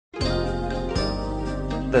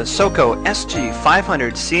The Soco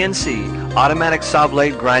SG-500CNC automatic saw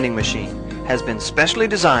blade grinding machine has been specially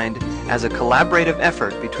designed as a collaborative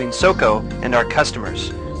effort between Soco and our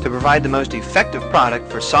customers to provide the most effective product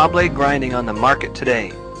for saw blade grinding on the market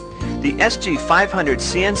today. The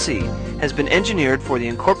SG-500CNC has been engineered for the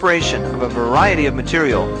incorporation of a variety of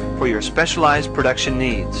material for your specialized production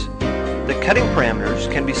needs. The cutting parameters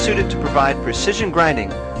can be suited to provide precision grinding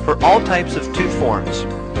for all types of tooth forms,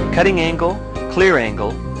 cutting angle, clear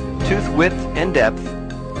angle, tooth width and depth.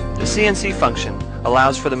 The CNC function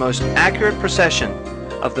allows for the most accurate precision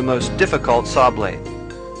of the most difficult saw blade.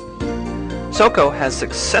 Soco has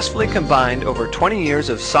successfully combined over 20 years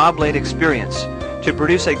of saw blade experience to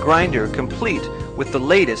produce a grinder complete with the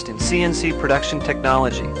latest in CNC production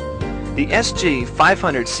technology. The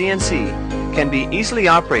SG-500CNC can be easily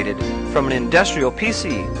operated from an industrial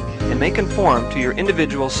PC and may conform to your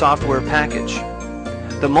individual software package.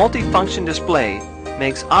 The multi-function display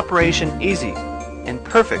makes operation easy and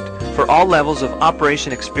perfect for all levels of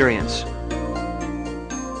operation experience.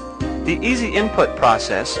 The easy input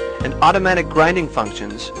process and automatic grinding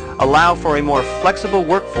functions allow for a more flexible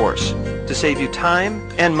workforce to save you time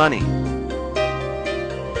and money.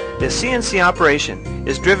 The CNC operation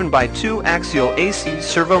is driven by two axial AC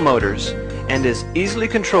servo motors and is easily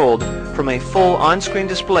controlled from a full on-screen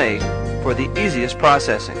display for the easiest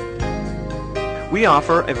processing. We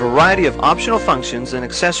offer a variety of optional functions and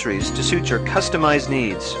accessories to suit your customized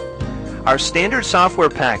needs. Our standard software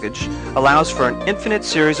package allows for an infinite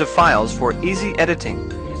series of files for easy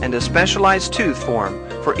editing and a specialized tooth form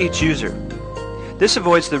for each user. This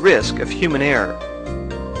avoids the risk of human error.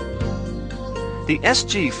 The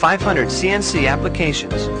SG-500CNC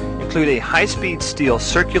applications include a high-speed steel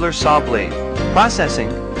circular saw blade. Processing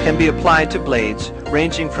can be applied to blades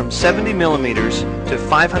ranging from 70 millimeters to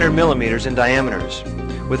 500 millimeters in diameters,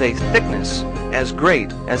 with a thickness as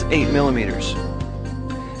great as 8 millimeters.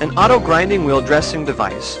 An auto grinding wheel dressing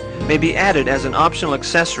device may be added as an optional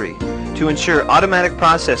accessory to ensure automatic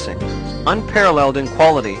processing, unparalleled in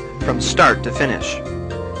quality from start to finish.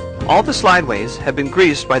 All the slideways have been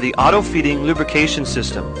greased by the auto-feeding lubrication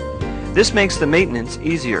system. This makes the maintenance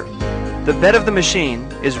easier. The bed of the machine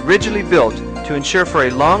is rigidly built to ensure for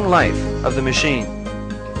a long life of the machine.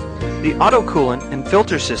 The auto coolant and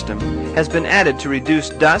filter system has been added to reduce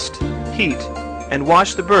dust, heat, and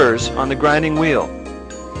wash the burrs on the grinding wheel.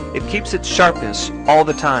 It keeps its sharpness all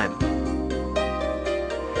the time.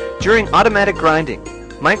 During automatic grinding,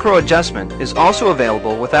 micro adjustment is also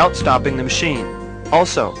available without stopping the machine.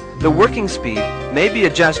 Also, the working speed may be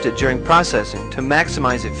adjusted during processing to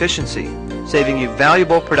maximize efficiency, saving you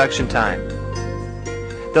valuable production time.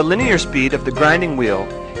 The linear speed of the grinding wheel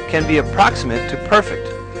can be approximate to perfect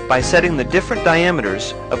by setting the different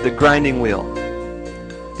diameters of the grinding wheel.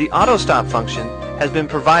 The auto stop function has been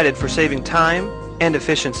provided for saving time and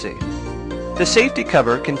efficiency. The safety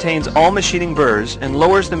cover contains all machining burrs and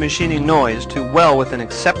lowers the machining noise to well within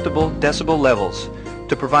acceptable decibel levels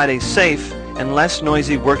to provide a safe and less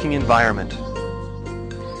noisy working environment.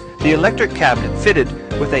 The electric cabinet fitted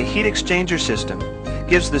with a heat exchanger system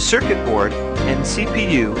gives the circuit board and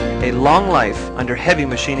CPU a long life under heavy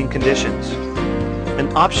machining conditions.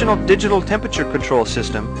 An optional digital temperature control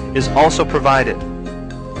system is also provided.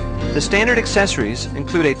 The standard accessories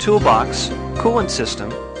include a toolbox, coolant system,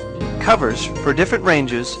 covers for different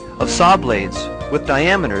ranges of saw blades with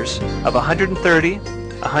diameters of 130,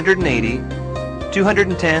 180,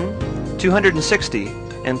 210, 260,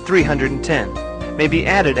 and 310 may be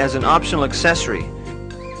added as an optional accessory.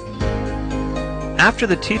 After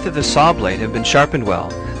the teeth of the saw blade have been sharpened well,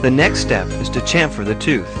 the next step is to chamfer the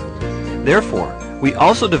tooth. Therefore, we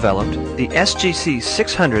also developed the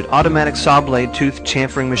SGC-600 automatic saw blade tooth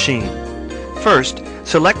chamfering machine. First,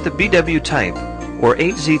 select the BW type or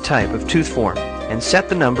 8Z type of tooth form and set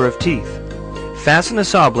the number of teeth. Fasten the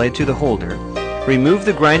saw blade to the holder. Remove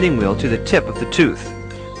the grinding wheel to the tip of the tooth.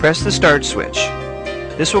 Press the start switch.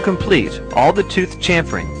 This will complete all the tooth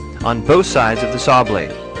chamfering on both sides of the saw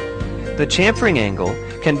blade. The chamfering angle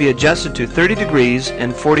can be adjusted to 30 degrees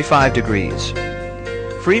and 45 degrees.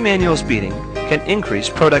 Free manual speeding can increase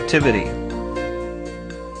productivity.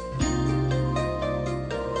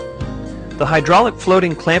 The hydraulic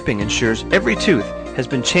floating clamping ensures every tooth has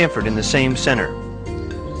been chamfered in the same center.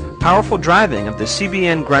 Powerful driving of the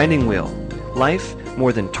CBN grinding wheel. Life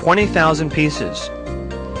more than 20,000 pieces.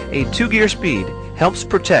 A 2-gear speed helps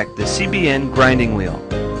protect the CBN grinding wheel.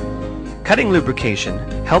 Cutting lubrication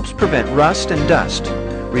helps prevent rust and dust,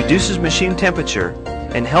 reduces machine temperature,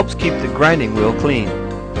 and helps keep the grinding wheel clean.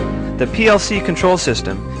 The PLC control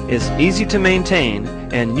system is easy to maintain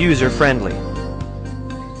and user-friendly.